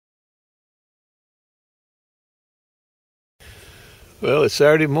Well, it's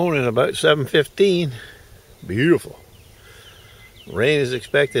Saturday morning, about 7:15. Beautiful. Rain is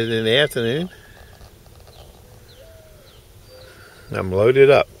expected in the afternoon. I'm loaded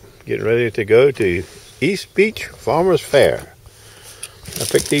up, getting ready to go to East Beach Farmers Fair. I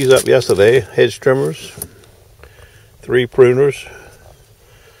picked these up yesterday, hedge trimmers, 3 pruners.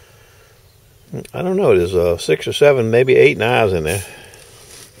 I don't know, there's 6 or 7, maybe 8 knives in there.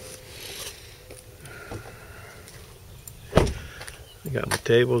 I got my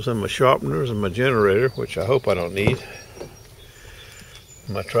tables and my sharpeners and my generator, which I hope I don't need.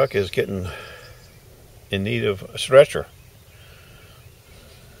 My truck is getting in need of a stretcher.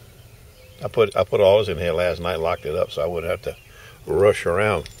 I put all this in here last night, locked it up so I wouldn't have to rush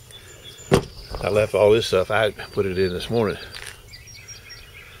around. I left all this stuff out, put it in this morning.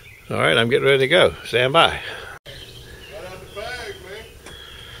 All right, I'm getting ready to go. Stand by. Right out the bag, man.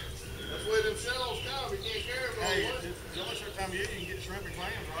 That's the way them shells come. You can't carry them all at once. It's the only certain time of year you can get shrimp and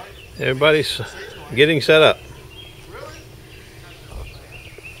clams, right? Everybody's getting set up.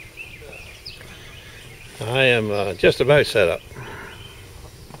 Really? I am just about set up.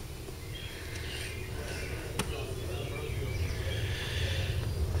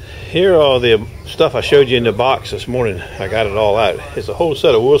 Here are the stuff I showed you in the box this morning. I got it all out. It's a whole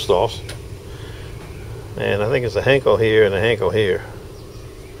set of wool staffs. And I think it's a Henkel here and a Henkel here.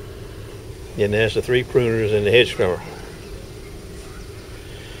 And there's the 3 pruners and the hedge trimmer.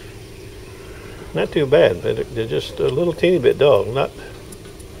 Not too bad. They're just a little teeny bit dull. Not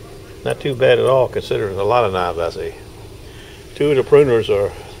too bad at all, considering a lot of knives I see. 2 of the pruners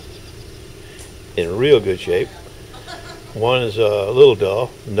are in real good shape. One is a little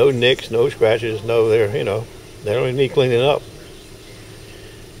dull, no nicks, no scratches, no, they don't even need cleaning up.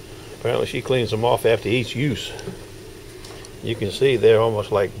 Apparently she cleans them off after each use. You can see they're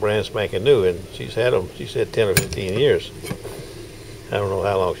almost like brand spanking new, and she's had them, she said 10 or 15 years. I don't know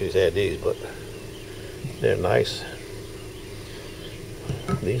how long she's had these, but they're nice.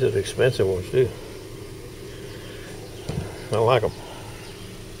 These are the expensive ones too. I like them.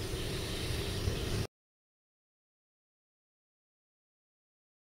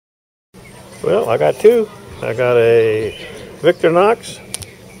 Well, I got 2. I got a Victorinox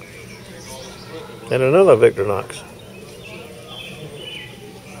and another Victorinox.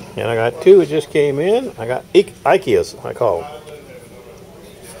 And I got 2 that just came in. I got Ikeas, I call them.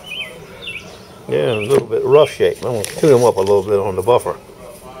 Yeah, a little bit rough shape. I'm going to tune them up a little bit on the buffer.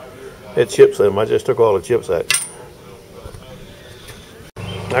 It chips in them. I just took all the chips out.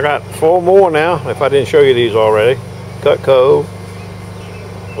 I got 4 more now, if I didn't show you these already. Cutco,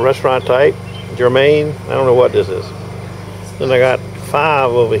 restaurant type, Germain, I don't know what this is. Then I got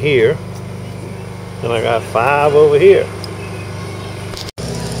 5 over here. And I got 5 over here.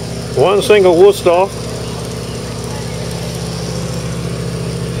 1 single wool staff,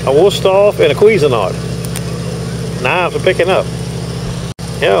 a wool staff, and a Cuisinart. Knives are picking up.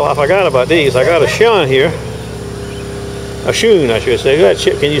 Hell, I forgot about these. I got a shun here. A shun, I should say. That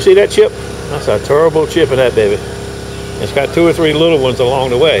chip. Can you see that chip? That's a terrible chip in that baby. It's got 2 or 3 little ones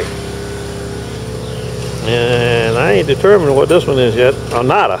along the way. And I ain't determined what this one is yet. Or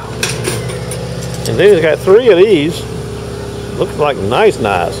nada. And then it's got 3 of these. Looks like nice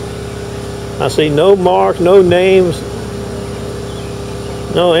knives. I see no marks, no names,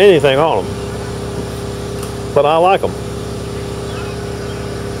 no anything on them. But I like them.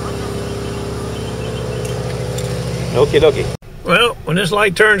 Okie dokie. Well, when this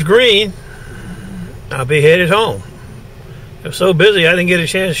light turns green, I'll be headed home. I was so busy I didn't get a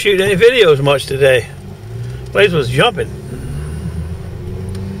chance to shoot any videos much today. The place was jumping.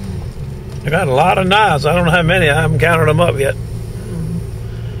 I got a lot of knives. I don't know how many. I haven't counted them up yet.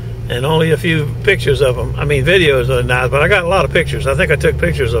 And only a few pictures of them. I mean videos of the knives, but I got a lot of pictures. I think I took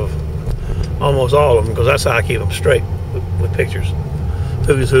pictures of almost all of them because that's how I keep them straight with pictures.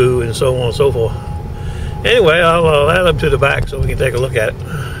 Who's who and so on and so forth. Anyway, I'll add them to the back so we can take a look at it.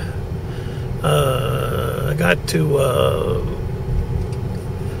 I got to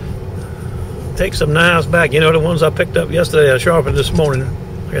take some knives back. You know, the ones I picked up yesterday I sharpened this morning.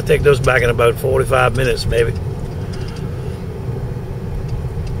 I got to take those back in about 45 minutes maybe.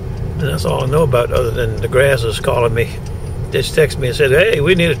 And that's all I know about other than the grass is calling me. Just texted me and said, hey,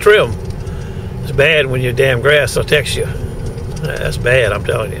 we need a trim. It's bad when your damn grass will text you. That's bad, I'm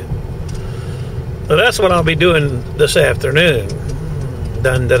telling you. So that's what I'll be doing this afternoon.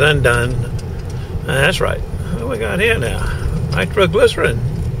 Dun, dun, dun, dun. That's right. What do we got here now? Nitroglycerin.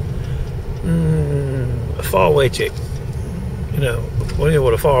 A far-away chick. You know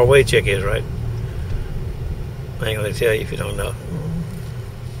what a far-away chick is, right? I ain't gonna tell you if you don't know.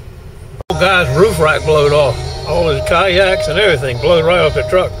 Old guy's roof rack blowed off. All his kayaks and everything blew right off the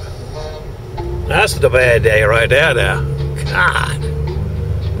truck. That's the bad day right there now. God,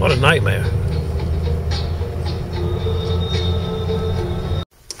 what a nightmare.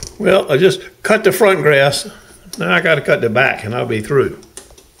 Well, I just cut the front grass. Now I got to cut the back and I'll be through.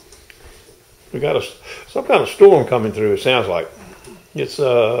 We got some kind of storm coming through, it sounds like. It's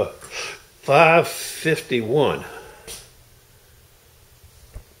 5:51.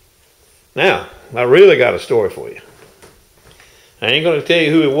 Now, I really got a story for you. I ain't going to tell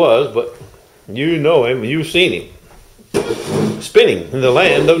you who it was, but you know him, you've seen him. Spinning in the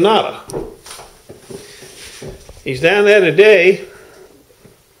land of nada. He's down there today,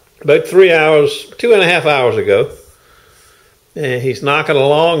 about 3 hours, 2.5 hours ago. And he's knocking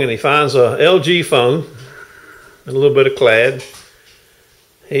along and he finds a LG phone, and a little bit of clad.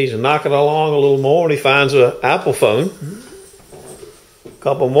 He's knocking along a little more and he finds an Apple phone. A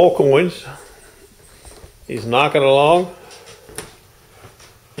couple more coins. He's knocking along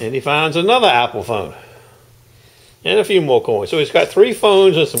and he finds another Apple phone. And a few more coins. So he's got 3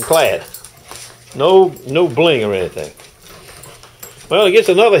 phones and some clad. No bling or anything. Well, he gets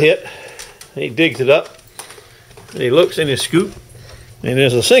another hit. He digs it up. And he looks in his scoop, and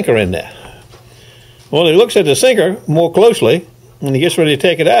there's a sinker in there. Well, he looks at the sinker more closely, and he gets ready to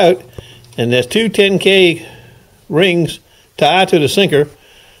take it out, and there's 2 10K rings tied to the sinker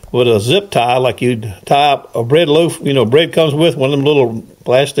with a zip tie, like you'd tie up a bread loaf. You know, bread comes with one of them little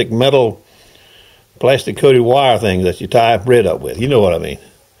plastic coated wire things that you tie bread up with. You know what I mean.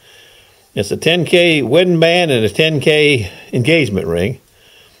 It's a 10K wedding band and a 10K engagement ring.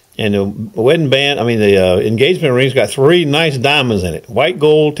 And the wedding band, the engagement ring's got 3 nice diamonds in it. White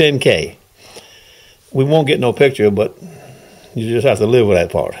gold 10K. We won't get no picture, but you just have to live with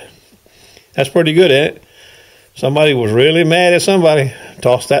that part. That's pretty good, ain't it? Somebody was really mad at somebody.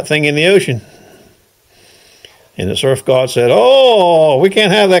 Tossed that thing in the ocean. And the surf god said, "Oh, we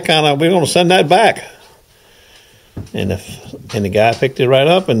can't have that kind of, we're going to send that back." And the guy picked it right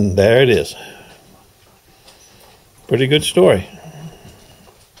up, and there it is. Pretty good story.